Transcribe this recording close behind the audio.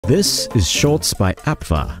This is Shorts by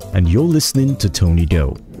APVA, and you're listening to Tony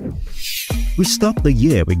Doe. We start the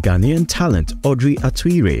year with Ghanaian talent Audrey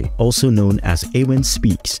Atuirey, also known as Awen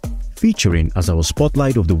Speaks, featuring as our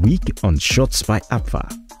spotlight of the week on Shorts by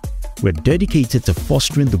APVA. We're dedicated to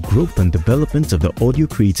fostering the growth and development of the audio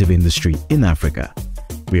creative industry in Africa.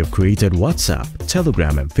 We have created WhatsApp,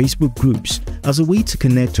 Telegram and Facebook groups as a way to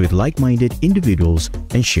connect with like-minded individuals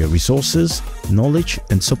and share resources, knowledge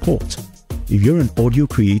and support. If you're an audio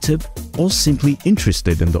creative or simply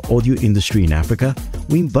interested in the audio industry in Africa,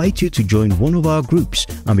 we invite you to join one of our groups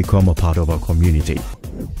and become a part of our community.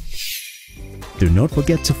 Do not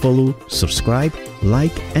forget to follow, subscribe,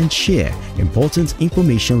 like and share important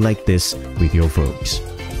information like this with your folks.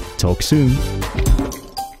 Talk soon.